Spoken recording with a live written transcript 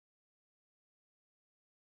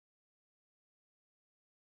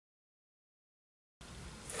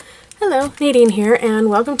Hello, Nadine here, and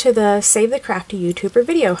welcome to the Save the Crafty YouTuber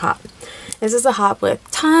video hop. This is a hop with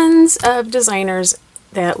tons of designers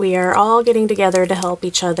that we are all getting together to help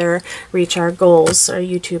each other reach our goals, our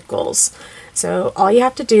YouTube goals. So all you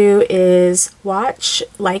have to do is watch,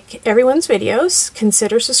 like everyone's videos,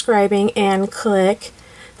 consider subscribing, and click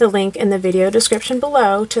the link in the video description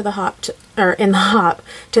below to the hop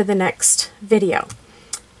to the next video.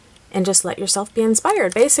 And just let yourself be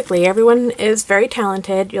inspired. Basically, everyone is very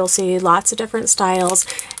talented. You'll see lots of different styles,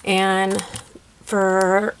 and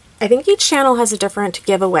I think each channel has a different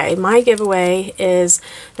giveaway. My giveaway is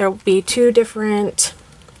there will be 2 different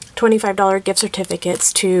 $25 gift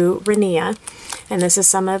certificates to Rinea, and this is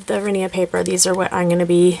some of the Rinea paper. These are what I'm going to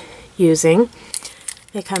be using.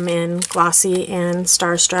 They come in Glossy and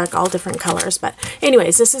Starstruck, all different colors. But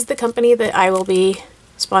anyways, this is the company that I will be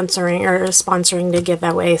sponsoring to give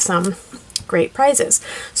away some great prizes.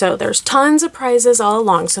 So there's tons of prizes all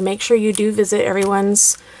along, so make sure you do visit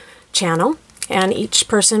everyone's channel, and each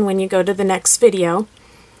person, when you go to the next video,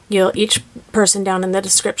 each person down in the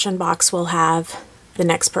description box will have the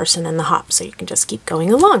next person in the hop, so you can just keep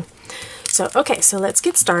going along. So okay, so let's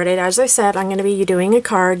get started. As I said, I'm going to be doing a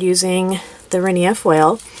card using the Rinea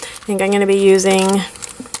foil. I think I'm going to be using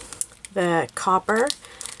the copper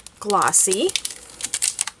glossy.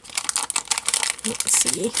 Let's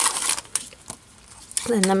see.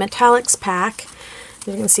 Then the metallics pack,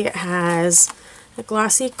 you can see it has a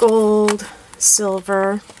glossy gold,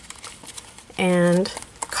 silver, and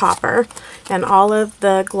copper. And all of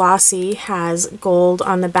the glossy has gold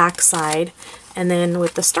on the back side. And then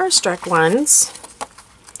with the Starstruck ones,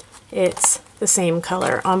 it's the same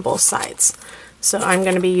color on both sides. So I'm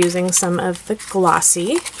going to be using some of the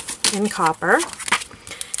glossy in copper.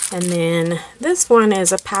 And then this one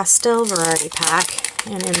is a pastel variety pack,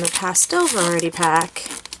 and in the pastel variety pack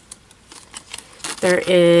there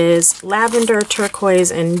is lavender,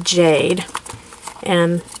 turquoise, and jade,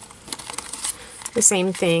 and the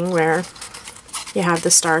same thing where you have the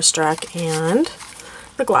Starstruck and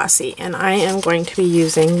the glossy, and I am going to be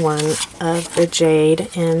using one of the jade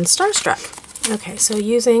in Starstruck. Okay, so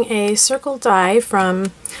using a circle die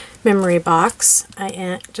from Memory Box,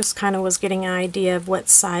 I just kind of was getting an idea of what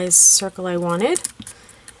size circle I wanted,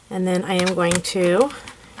 and then I am going to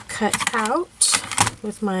cut out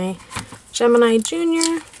with my Gemini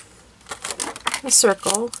Junior a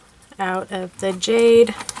circle out of the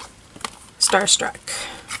Jade Starstruck.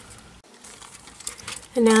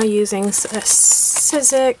 And now using a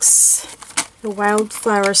Sizzix, the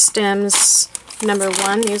Wildflower stems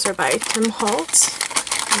 #1. These are by Holtz.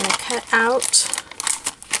 I'm going to cut out,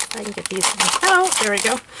 if I can get these out, there we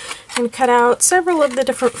go, and cut out several of the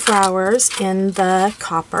different flowers in the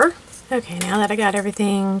copper. Okay, now that I got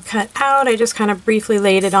everything cut out, I just kind of briefly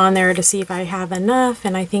laid it on there to see if I have enough,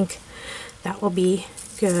 and I think that will be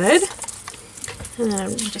good. And then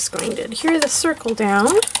I'm just going to adhere the circle down.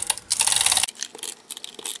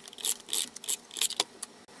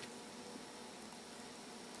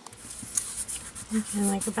 And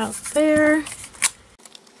like about there.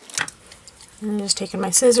 And I'm just taking my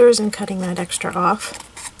scissors and cutting that extra off.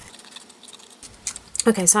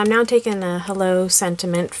 Okay, so I'm now taking the Hello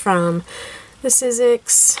sentiment from the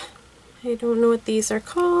Sizzix. I don't know what these are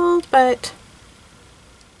called, but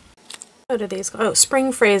what are these called? Oh,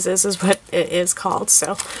 Spring Phrases is what it is called.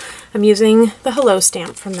 So I'm using the Hello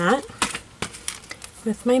stamp from that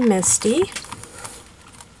with my MISTI.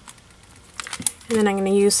 And then I'm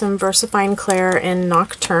going to use some VersaFine Clair and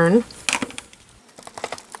Nocturne.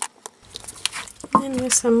 And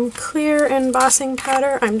with some clear embossing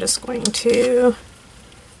powder, I'm just going to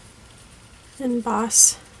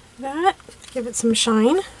emboss that, give it some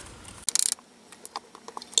shine.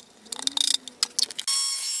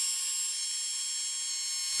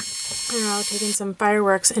 Now taking some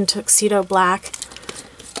Fireworks in Tuxedo Black.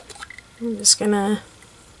 I'm just gonna,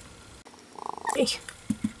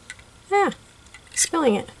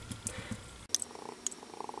 spilling it.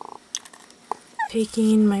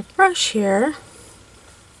 Taking my brush here,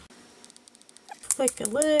 flick a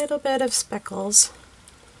little bit of speckles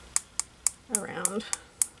around.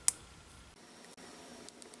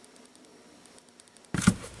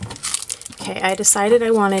 Okay, I decided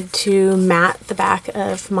I wanted to matte the back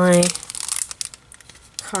of my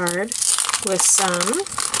card with some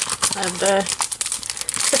of the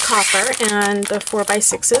copper, and the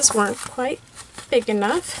 4x6s weren't quite big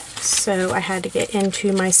enough, so I had to get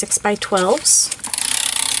into my 6x12s.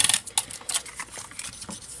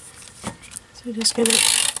 So I'm just going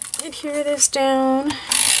to adhere this down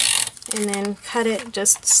and then cut it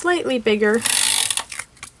just slightly bigger.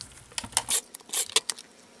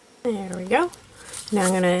 There we go. Now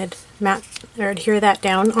I'm going to adhere that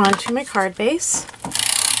down onto my card base.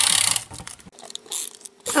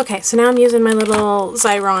 Okay, so now I'm using my little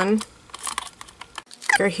Xyron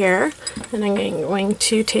here, and I'm going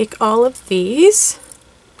to take all of these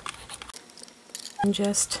and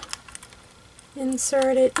just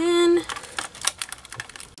insert it in.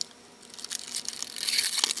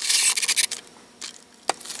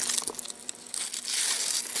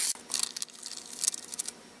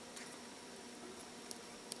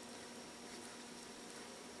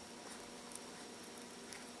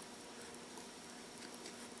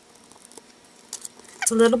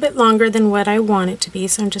 A little bit longer than what I want it to be,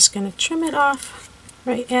 so I'm just going to trim it off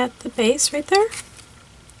right at the base right there,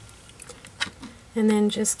 and then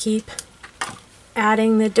just keep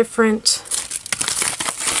adding the different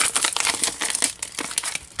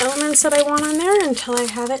elements that I want on there until I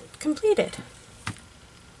have it completed.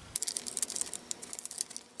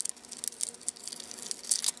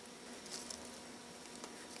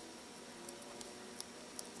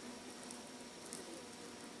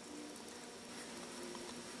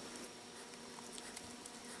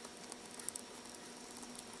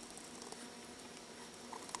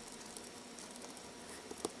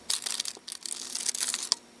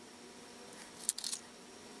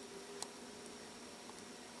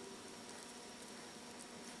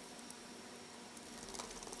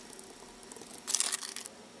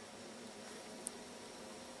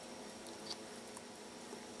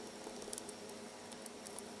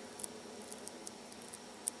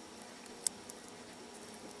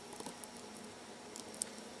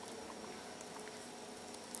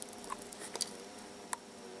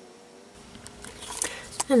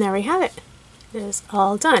 And there we have it. It is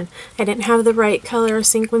all done. I didn't have the right color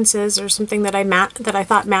sequences or something that I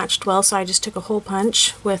thought matched well, so I just took a hole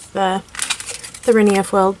punch with the Rinea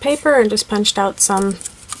foiled paper and just punched out some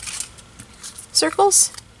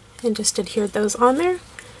circles and just adhered those on there.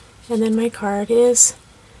 And then my card is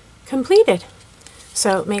completed.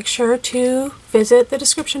 So make sure to visit the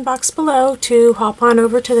description box below to hop on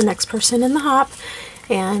over to the next person in the hop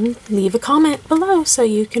and leave a comment below so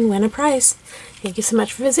you can win a prize. Thank you so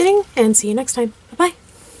much for visiting, and see you next time. Bye-bye.